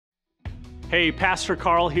Hey, Pastor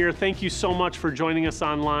Carl here. Thank you so much for joining us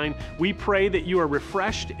online. We pray that you are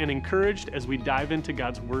refreshed and encouraged as we dive into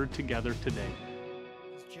God's Word together today.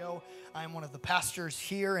 Joe, I'm one of the pastors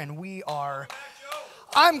here, and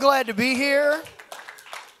I'm glad to be here.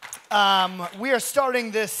 We are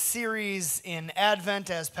starting this series in Advent,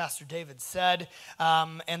 as Pastor David said,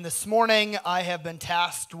 and this morning I have been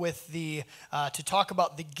tasked with to talk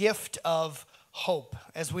about the gift of hope.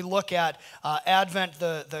 As we look at Advent,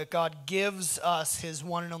 the God gives us His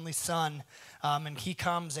one and only Son, and He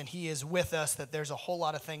comes and He is with us, that there's a whole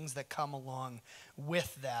lot of things that come along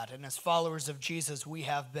with that. And as followers of Jesus, we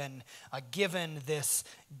have been given this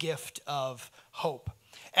gift of hope.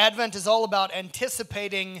 Advent is all about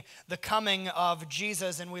anticipating the coming of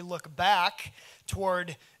Jesus, and we look back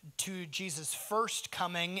to Jesus' first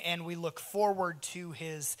coming, and we look forward to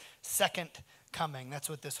His second coming. That's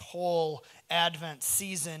what this whole Advent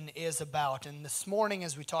season is about. And this morning,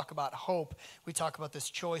 as we talk about hope, we talk about this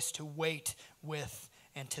choice to wait with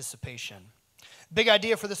anticipation. Big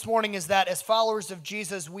idea for this morning is that as followers of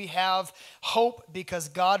Jesus, we have hope because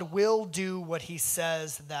God will do what He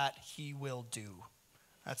says that He will do.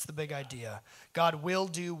 That's the big idea. God will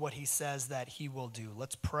do what He says that He will do.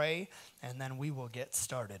 Let's pray, and then we will get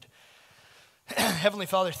started. Heavenly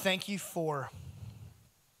Father, thank you for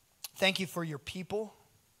your people.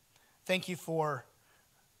 Thank you for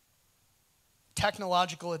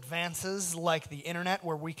technological advances like the internet,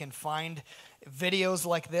 where we can find videos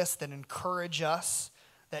like this that encourage us,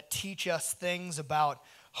 that teach us things about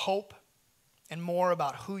hope and more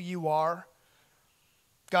about who you are.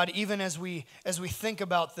 God, even as we think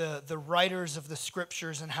about the writers of the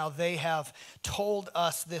Scriptures and how they have told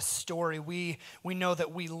us this story, we know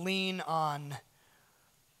that we lean on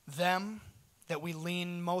them, that we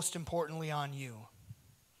lean most importantly on you.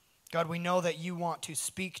 God, we know that you want to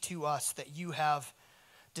speak to us, that you have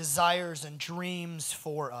desires and dreams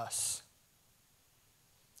for us.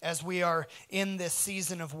 As we are in this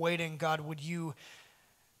season of waiting, God, would you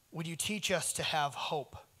teach us to have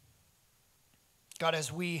hope? God, as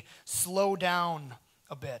we slow down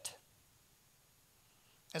a bit,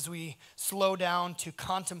 as we slow down to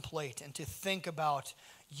contemplate and to think about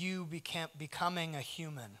you becoming a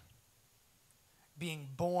human, being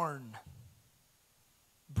born,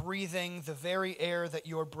 breathing the very air that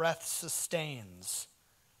your breath sustains.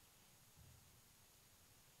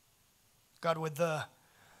 God, would the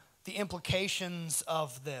implications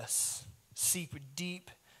of this seep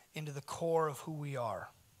deep into the core of who we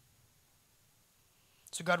are.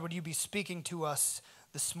 So God, would you be speaking to us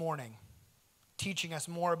this morning, teaching us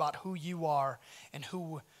more about who you are and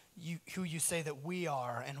who you say that we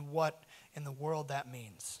are and what in the world that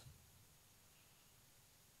means.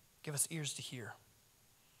 Give us ears to hear.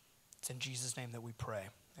 It's in Jesus' name that we pray.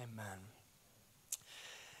 Amen.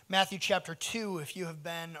 Matthew chapter 2, if you have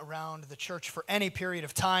been around the church for any period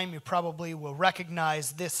of time, you probably will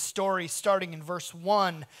recognize this story starting in verse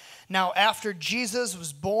 1. Now, after Jesus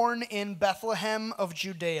was born in Bethlehem of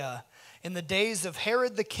Judea, in the days of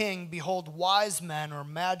Herod the king, behold, wise men or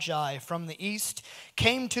magi from the east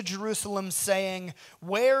came to Jerusalem, saying,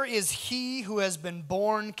 "Where is he who has been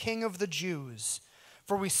born King of the Jews?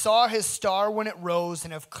 For we saw his star when it rose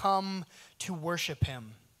and have come to worship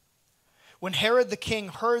him." When Herod the king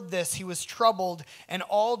heard this, he was troubled, and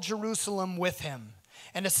all Jerusalem with him.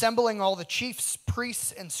 And assembling all the chief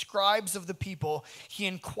priests and scribes of the people, he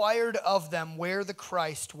inquired of them where the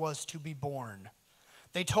Christ was to be born.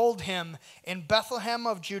 They told him, "In Bethlehem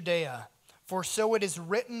of Judea, for so it is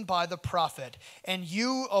written by the prophet, and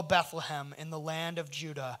you, O Bethlehem, in the land of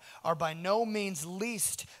Judah, are by no means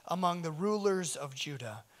least among the rulers of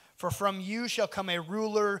Judah. For from you shall come a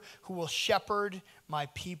ruler who will shepherd my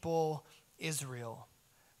people Israel."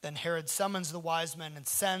 Then Herod summons the wise men and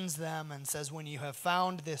sends them and says, "When you have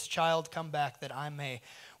found this child, come back that I may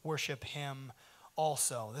worship him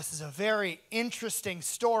also." This is a very interesting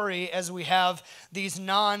story as we have these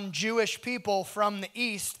non-Jewish people from the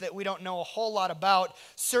east that we don't know a whole lot about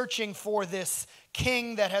searching for this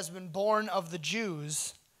king that has been born of the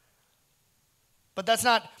Jews. But that's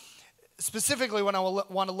not specifically what I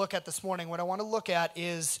want to look at this morning. What I want to look at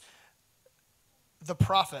is the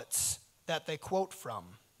prophets that they quote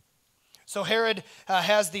from. So Herod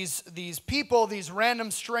has these people, these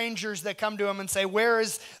random strangers that come to him and say, "Where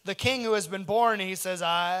is the king who has been born?" And he says,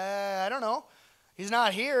 I don't know. He's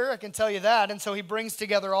not here, I can tell you that. And so he brings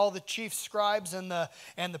together all the chief scribes and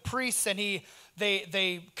the priests, and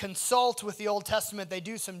they consult with the Old Testament. They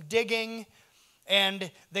do some digging,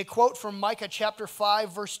 and they quote from Micah chapter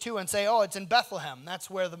 5, verse 2, and say, "Oh, it's in Bethlehem. That's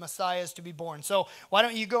where the Messiah is to be born. So why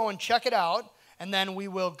don't you go and check it out, and then we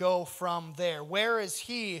will go from there. Where is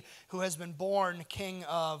he who has been born King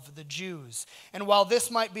of the Jews? And while this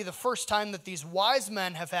might be the first time that these wise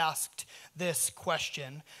men have asked this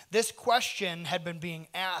question had been being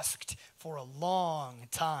asked for a long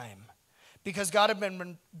time, because God had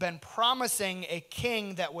been promising a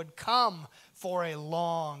king that would come for a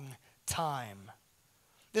long time.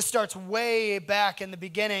 This starts way back in the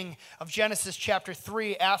beginning of Genesis chapter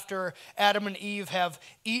 3, after Adam and Eve have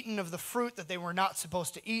eaten of the fruit that they were not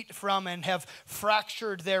supposed to eat from and have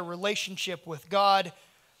fractured their relationship with God.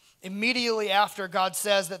 Immediately after, God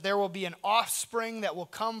says that there will be an offspring that will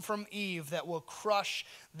come from Eve that will crush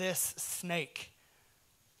this snake.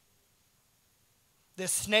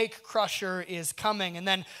 This snake crusher is coming. And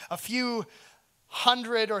then a few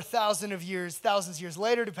hundred or thousands of years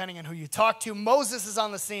later, depending on who you talk to, Moses is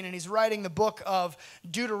on the scene, and he's writing the book of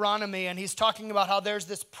Deuteronomy, and he's talking about how there's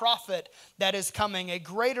this prophet that is coming, a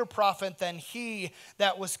greater prophet than he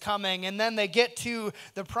that was coming. And then they get to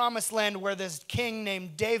the promised land where this king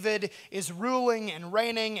named David is ruling and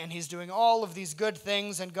reigning, and he's doing all of these good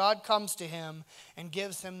things, and God comes to him and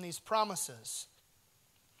gives him these promises.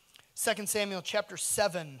 2 Samuel chapter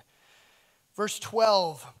 7, verse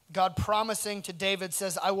 12, God promising to David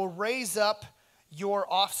says, I will raise up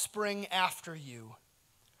your offspring after you,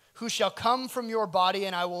 who shall come from your body,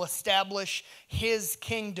 and I will establish his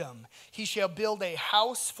kingdom. He shall build a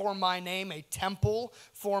house for my name, a temple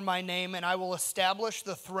for my name, and I will establish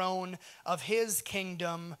the throne of his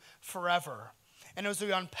kingdom forever. And as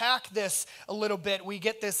we unpack this a little bit, we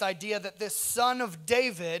get this idea that this son of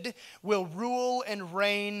David will rule and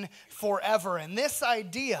reign forever. And this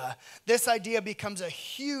idea becomes a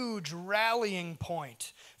huge rallying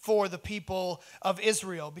point for the people of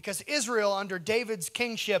Israel, because Israel under David's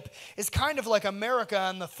kingship is kind of like America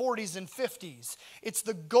in the 40s and 50s. It's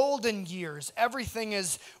the golden years. Everything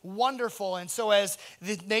is wonderful. And so as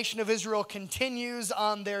the nation of Israel continues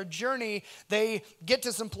on their journey, they get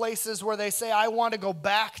to some places where they say, I want to go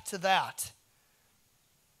back to that.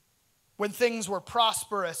 When things were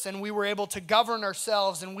prosperous and we were able to govern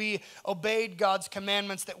ourselves and we obeyed God's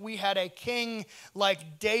commandments, that we had a king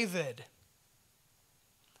like David.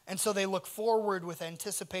 And so they look forward with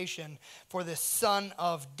anticipation for this son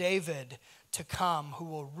of David to come, who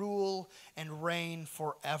will rule and reign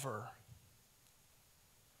forever.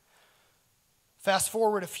 Fast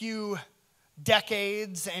forward a few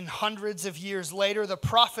decades and hundreds of years later, the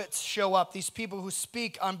prophets show up, these people who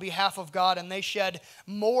speak on behalf of God, and they shed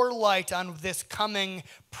more light on this coming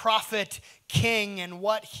prophet king and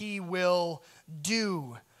what he will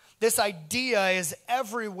do. This idea is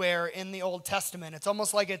everywhere in the Old Testament. It's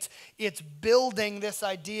almost like it's building this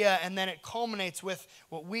idea, and then it culminates with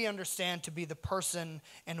what we understand to be the person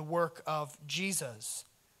and work of Jesus.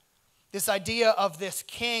 This idea of this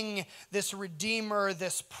king, this redeemer,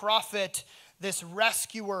 this prophet, this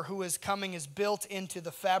rescuer who is coming is built into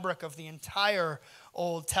the fabric of the entire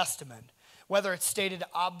Old Testament. Whether it's stated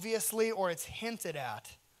obviously or it's hinted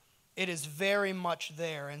at, it is very much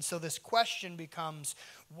there. And so this question becomes,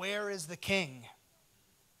 where is the king?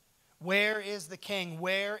 Where is the king?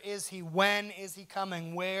 Where is he? When is he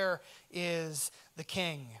coming? Where is the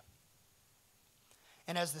king?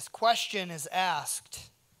 And as this question is asked,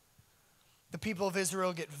 the people of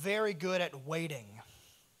Israel get very good at waiting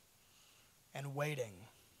and waiting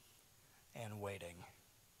and waiting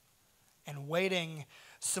and waiting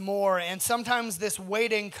some more. And sometimes this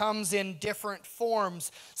waiting comes in different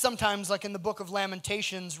forms. Sometimes, like in the book of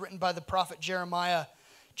Lamentations, written by the prophet Jeremiah,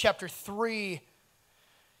 chapter 3,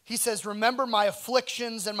 he says, remember my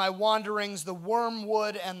afflictions and my wanderings, the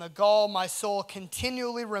wormwood and the gall. My soul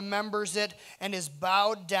continually remembers it and is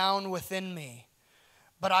bowed down within me.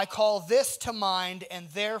 But I call this to mind, and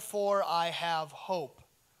therefore I have hope.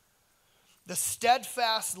 The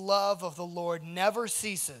steadfast love of the Lord never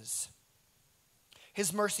ceases.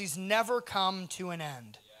 His mercies never come to an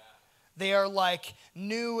end. They are like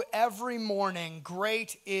new every morning.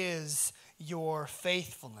 Great is your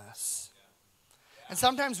faithfulness. And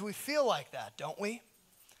sometimes we feel like that, don't we?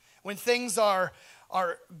 When things are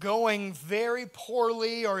going very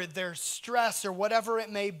poorly, or there's stress or whatever it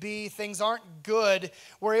may be, things aren't good,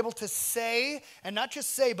 we're able to say, and not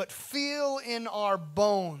just say, but feel in our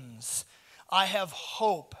bones, I have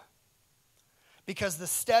hope. Because the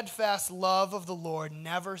steadfast love of the Lord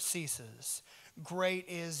never ceases. Great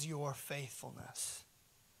is your faithfulness.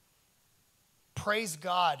 Praise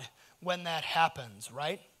God when that happens,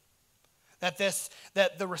 right? That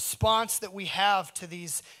the response that we have to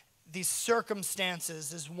these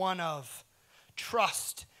circumstances is one of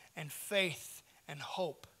trust and faith and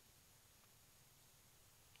hope.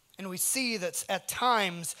 And we see that at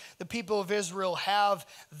times the people of Israel have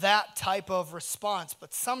that type of response,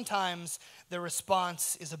 but sometimes their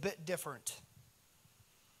response is a bit different.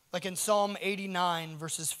 Like in Psalm 89,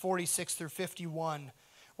 verses 46 through 51,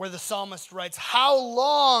 where the psalmist writes, "How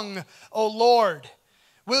long, O Lord,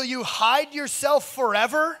 will you hide yourself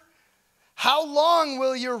forever? How long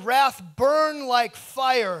will your wrath burn like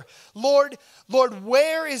fire? Lord,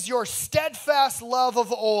 where is your steadfast love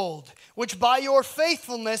of old, which by your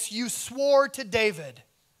faithfulness you swore to David?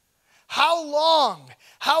 How long?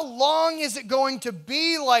 How long is it going to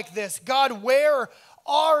be like this? God, where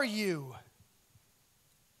are you?"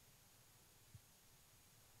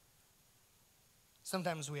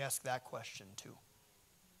 Sometimes we ask that question too.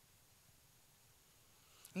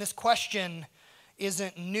 And this question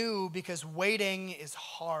isn't new because waiting is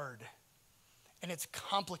hard and it's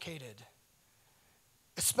complicated.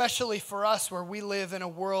 Especially for us where we live in a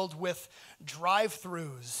world with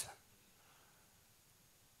drive-thrus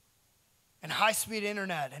and high-speed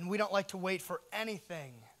internet, and we don't like to wait for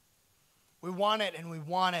anything. We want it and we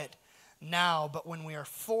want it now, but when we are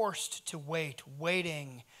forced to wait,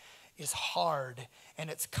 waiting is hard and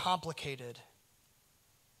it's complicated.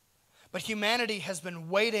 But humanity has been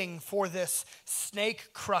waiting for this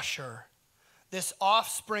snake crusher, this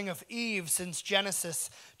offspring of Eve, since Genesis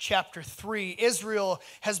chapter 3. Israel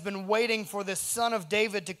has been waiting for this son of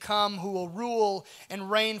David to come who will rule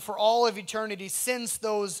and reign for all of eternity since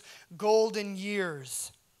those golden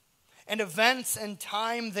years. And events and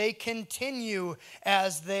time, they continue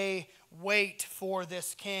as they wait for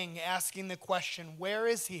this king, asking the question, where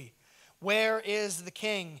is he? Where is the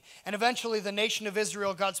king? And eventually the nation of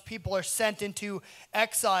Israel, God's people, are sent into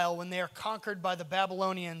exile when they are conquered by the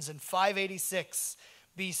Babylonians in 586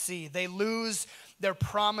 BC. They lose their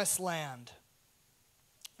promised land.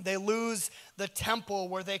 They lose the temple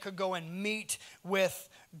where they could go and meet with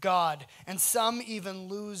God. And some even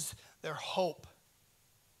lose their hope.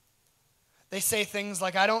 They say things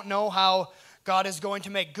like, "I don't know how God is going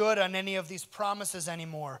to make good on any of these promises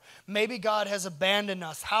anymore. Maybe God has abandoned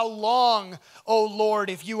us. How long, O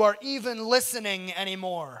Lord, if you are even listening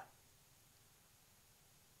anymore?"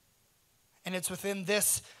 And it's within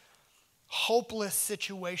this hopeless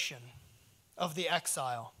situation of the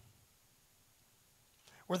exile,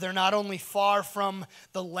 where they're not only far from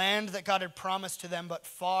the land that God had promised to them, but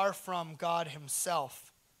far from God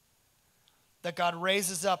himself, that God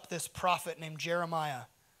raises up this prophet named Jeremiah,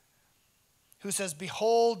 who says,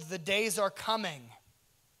 "Behold, the days are coming."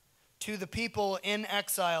 To the people in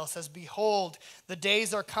exile says, "Behold, the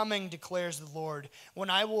days are coming, declares the Lord,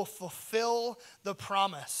 when I will fulfill the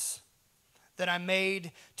promise that I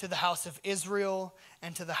made to the house of Israel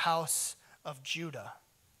and to the house of Judah."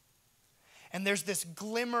 And there's this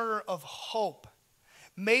glimmer of hope.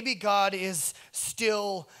 Maybe God is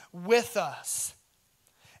still with us.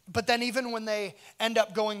 But then even when they end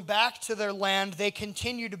up going back to their land, they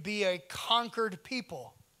continue to be a conquered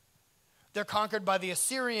people. They're conquered by the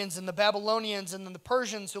Assyrians and the Babylonians and then the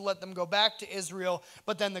Persians who let them go back to Israel.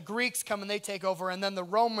 But then the Greeks come and they take over. And then the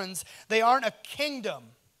Romans, they aren't a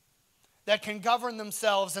kingdom that can govern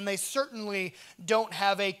themselves. And they certainly don't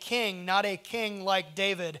have a king, not a king like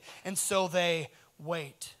David. And so they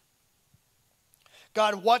wait.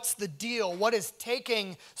 God, what's the deal? What is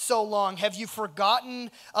taking so long? Have you forgotten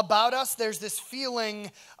about us? There's this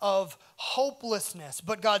feeling of hopelessness,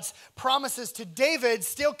 but God's promises to David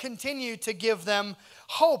still continue to give them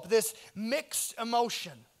hope, this mixed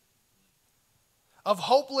emotion of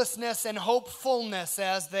hopelessness and hopefulness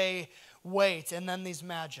as they wait. And then these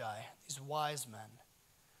magi, these wise men,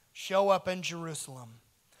 show up in Jerusalem.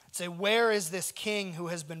 Say, "Where is this king who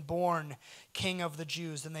has been born King of the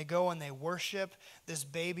Jews?" And they go and they worship this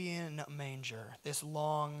baby in a manger, this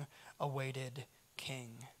long-awaited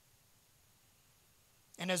king.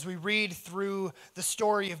 And as we read through the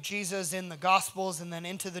story of Jesus in the Gospels and then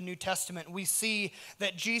into the New Testament, we see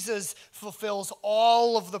that Jesus fulfills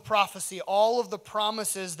all of the prophecy, all of the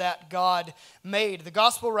promises that God made. The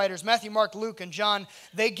Gospel writers, Matthew, Mark, Luke, and John,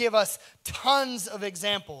 they give us tons of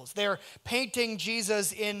examples. They're painting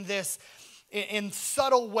Jesus in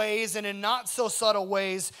subtle ways and in not so subtle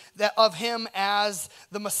ways that of him as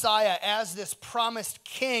the Messiah, as this promised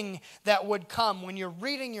king that would come. When you're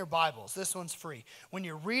reading your Bibles, this one's free. When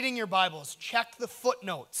you're reading your Bibles, check the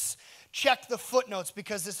footnotes. Check the footnotes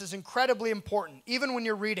because this is incredibly important. Even when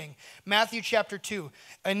you're reading Matthew chapter 2,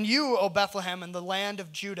 "And you, O Bethlehem, in the land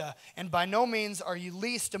of Judah, and by no means are you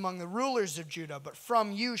least among the rulers of Judah, but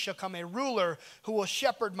from you shall come a ruler who will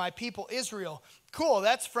shepherd my people Israel. Cool,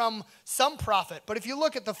 that's from some prophet. But if you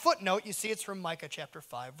look at the footnote, you see it's from Micah chapter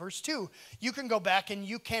 5, verse 2. You can go back and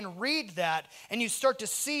you can read that, and you start to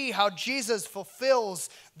see how Jesus fulfills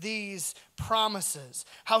these promises.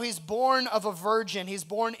 How he's born of a virgin. He's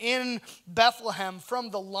born in Bethlehem from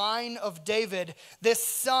the line of David, this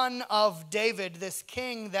son of David, this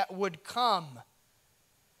king that would come.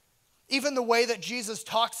 Even the way that Jesus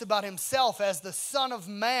talks about himself as the Son of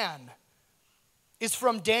Man is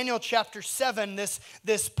from Daniel chapter 7,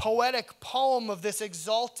 this poetic poem of this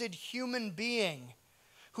exalted human being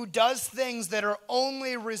who does things that are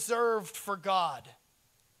only reserved for God.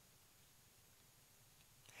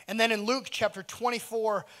 And then in Luke chapter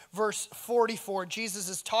 24, verse 44, Jesus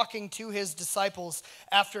is talking to his disciples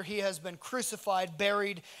after he has been crucified,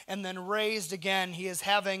 buried, and then raised again. He is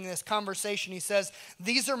having this conversation. He says,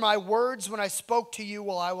 "These are my words when I spoke to you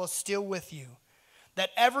while I was still with you,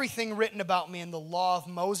 that everything written about me in the law of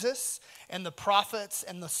Moses and the prophets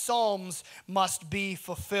and the Psalms must be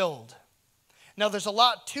fulfilled." Now, there's a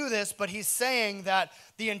lot to this, but he's saying that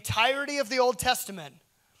the entirety of the Old Testament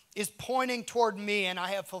is pointing toward me, and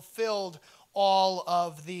I have fulfilled all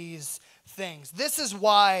of these things. This is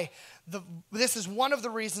why this is one of the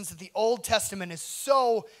reasons that the Old Testament is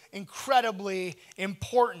so incredibly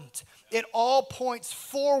important. It all points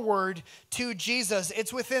forward to Jesus.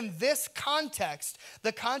 It's within this context,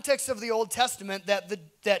 the context of the Old Testament,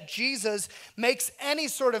 that Jesus makes any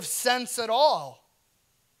sort of sense at all.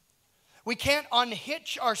 We can't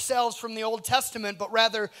unhitch ourselves from the Old Testament, but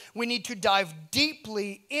rather we need to dive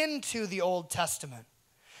deeply into the Old Testament.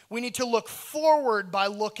 We need to look forward by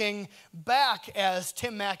looking back, as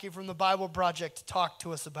Tim Mackey from the Bible Project talked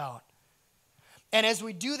to us about. And as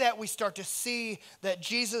we do that, we start to see that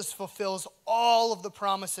Jesus fulfills all of the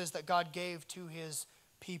promises that God gave to his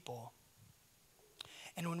people.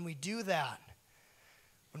 And when we do that,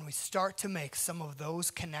 when we start to make some of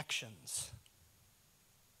those connections,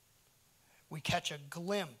 we catch a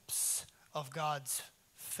glimpse of God's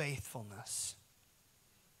faithfulness.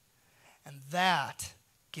 And that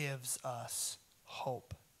gives us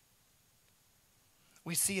hope.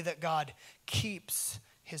 We see that God keeps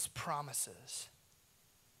his promises,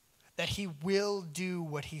 that he will do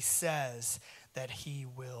what he says that he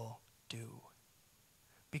will do,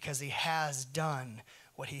 because he has done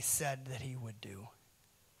what he said that he would do.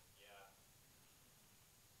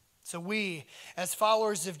 So we, as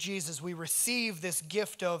followers of Jesus, we receive this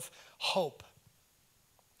gift of hope.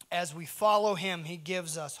 As we follow him, he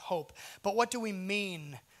gives us hope. But what do we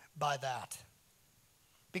mean by that?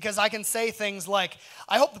 Because I can say things like,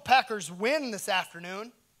 I hope the Packers win this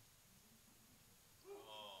afternoon.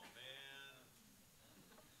 Oh, man.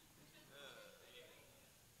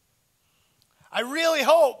 I really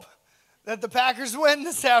hope that the Packers win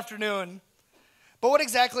this afternoon. But what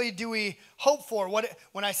exactly do we hope for?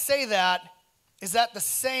 When I say that, is that the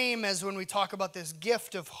same as when we talk about this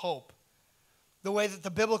gift of hope? The way that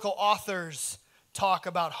the biblical authors talk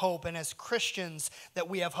about hope, and as Christians that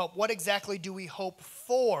we have hope. What exactly do we hope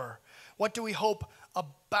for? What do we hope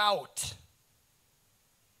about?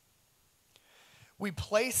 We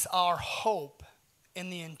place our hope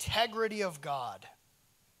in the integrity of God,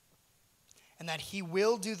 and that he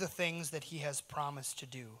will do the things that he has promised to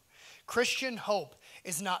do. Christian hope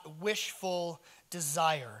is not wishful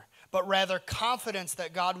desire, but rather confidence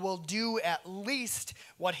that God will do at least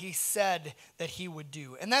what he said that he would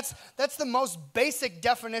do. And that's the most basic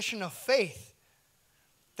definition of faith.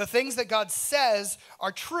 The things that God says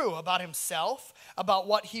are true about himself, about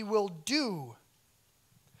what he will do.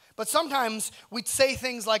 But sometimes we say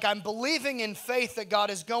things like, I'm believing in faith that God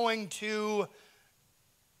is going to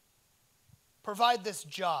provide this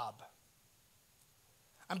job.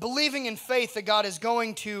 I'm believing in faith that God is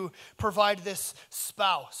going to provide this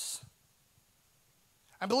spouse.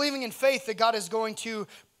 I'm believing in faith that God is going to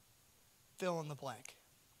fill in the blank.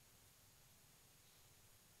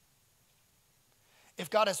 If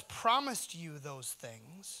God has promised you those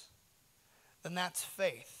things, then that's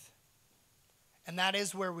faith. And that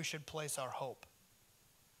is where we should place our hope.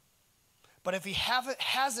 But if he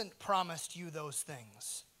hasn't promised you those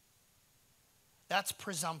things, that's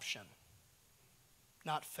presumption,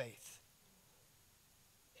 not faith.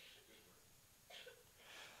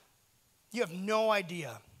 You have no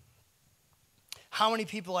idea how many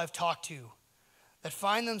people I've talked to that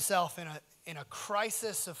find themselves in a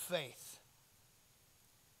crisis of faith,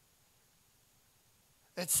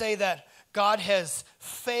 that say that God has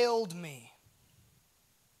failed me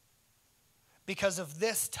because of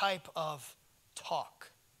this type of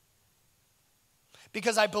talk.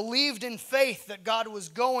 Because I believed in faith that God was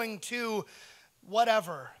going to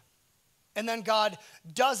whatever. and then God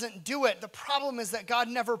doesn't do it. The problem is that God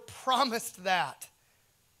never promised that.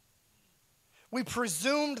 We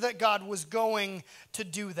presumed that God was going to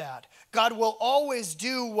do that. God will always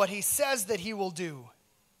do what he says that he will do.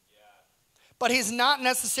 But he's not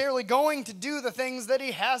necessarily going to do the things that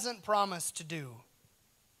he hasn't promised to do.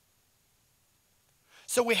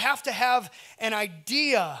 So we have to have an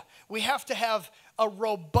idea. We have to have a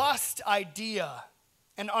robust idea,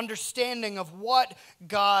 an understanding of what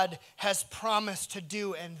God has promised to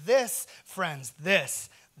do. And this, friends, this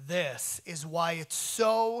is why it's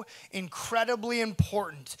so incredibly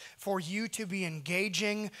important for you to be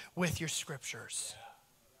engaging with your scriptures.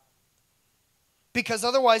 Because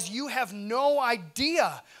otherwise you have no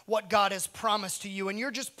idea what God has promised to you, and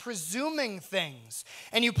you're just presuming things.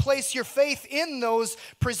 And you place your faith in those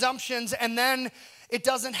presumptions, and then it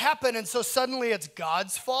doesn't happen, and so suddenly it's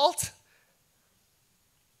God's fault.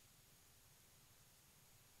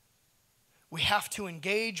 We have to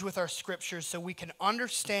engage with our scriptures so we can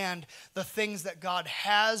understand the things that God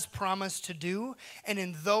has promised to do, and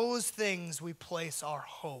in those things we place our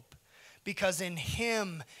hope, because in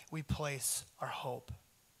him we place our hope.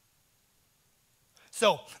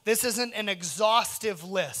 So, this isn't an exhaustive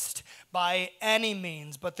list by any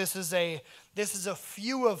means, but this is a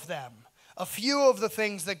few of them. A few of the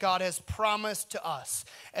things that God has promised to us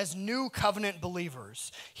as new covenant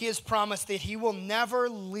believers. He has promised that he will never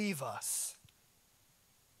leave us.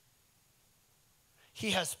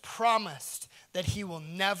 He has promised that he will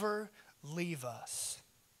never leave us.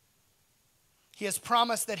 He has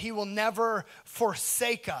promised that he will never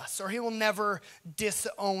forsake us, or he will never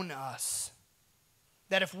disown us.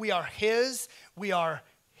 That if we are his, we are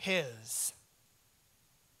his.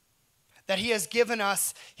 That he has given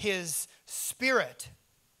us his Spirit,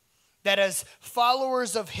 that as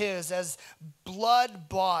followers of his, as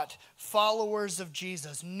blood-bought followers of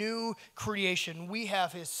Jesus, new creation, we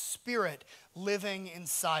have his Spirit living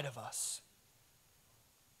inside of us.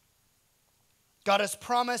 God has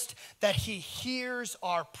promised that he hears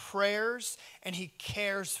our prayers and he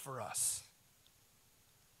cares for us.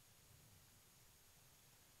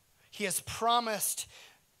 He has promised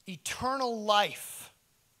eternal life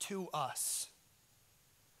to us,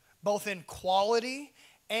 both in quality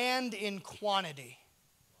and in quantity.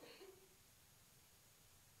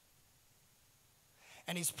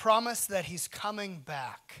 And he's promised that he's coming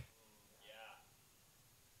back.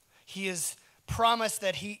 He has promised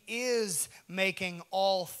that he is making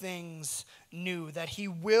all things new, that he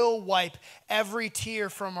will wipe every tear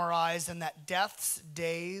from our eyes, and that death's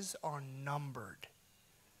days are numbered.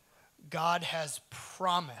 God has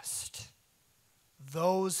promised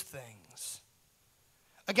those things.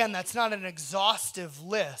 Again, that's not an exhaustive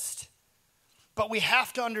list, but we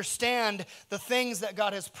have to understand the things that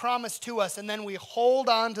God has promised to us, and then we hold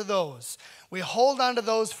on to those. We hold on to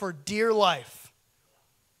those for dear life.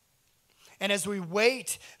 And as we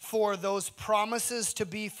wait for those promises to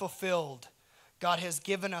be fulfilled, God has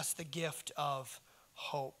given us the gift of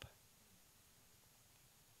hope.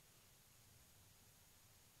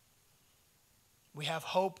 We have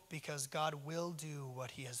hope because God will do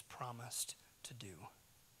what he has promised to do.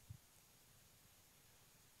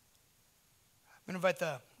 I'm going to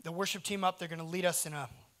invite the worship team up. They're going to lead us in a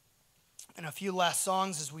few last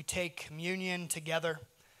songs as we take communion together.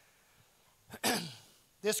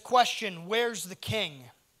 This question, where's the king,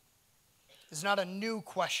 is not a new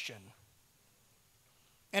question.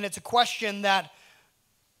 And it's a question that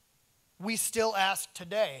we still ask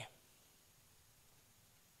today.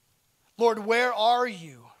 Lord, where are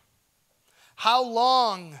you? How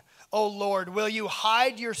long, O Lord, will you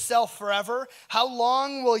hide yourself forever? How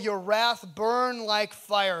long will your wrath burn like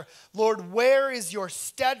fire? Lord, where is your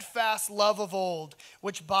steadfast love of old,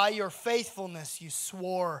 which by your faithfulness you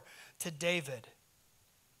swore to David?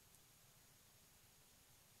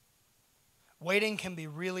 Waiting can be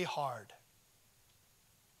really hard.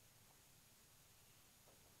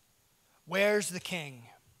 Where's the king?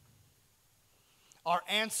 Our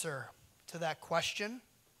answer to that question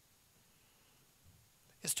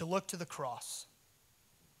is to look to the cross.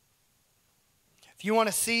 If you want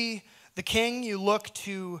to see the king, you look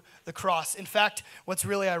to the cross. In fact, what's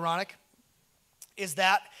really ironic is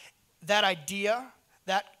that idea,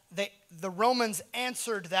 that the Romans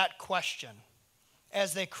answered that question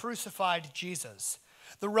as they crucified Jesus.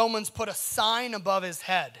 The Romans put a sign above his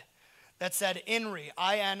head that said INRI,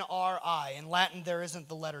 I-N-R-I. In Latin, there isn't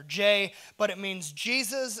the letter J, but it means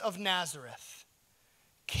Jesus of Nazareth,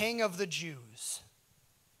 King of the Jews.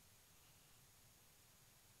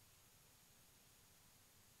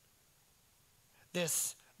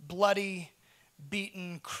 This bloody,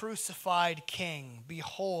 beaten, crucified king,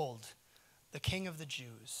 behold the King of the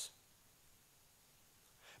Jews.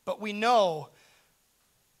 But we know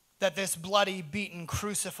that this bloody, beaten,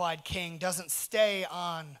 crucified king doesn't stay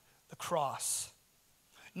on the cross,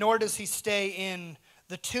 nor does he stay in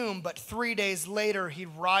the tomb, but 3 days later he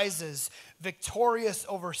rises victorious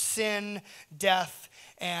over sin, death,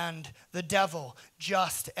 and the devil,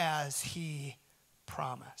 just as he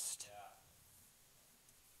promised.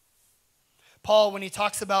 Paul, when he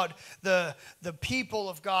talks about the people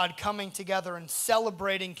of God coming together and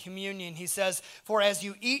celebrating communion, he says, "For as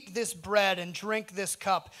you eat this bread and drink this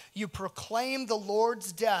cup, you proclaim the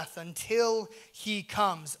Lord's death until he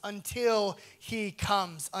comes, until he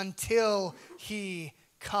comes, until he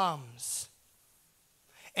comes."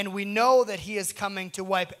 And we know that he is coming to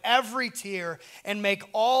wipe every tear and make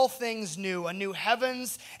all things new, a new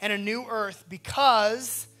heavens and a new earth,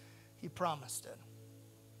 because he promised it.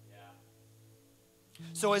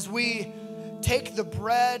 So as we take the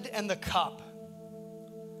bread and the cup,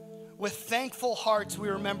 with thankful hearts we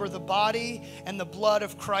remember the body and the blood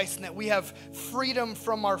of Christ, and that we have freedom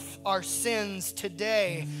from our sins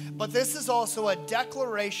today. But this is also a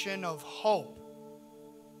declaration of hope,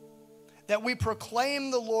 that we proclaim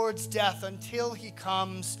the Lord's death until he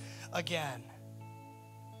comes again.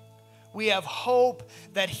 We have hope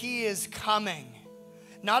that he is coming,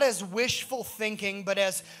 not as wishful thinking, but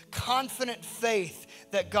as confident faith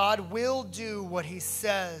that God will do what he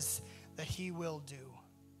says that he will do.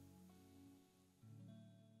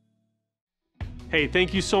 Hey,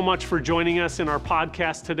 thank you so much for joining us in our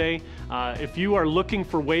podcast today. If you are looking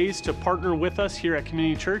for ways to partner with us here at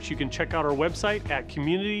Community Church, you can check out our website at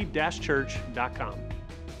community-church.com.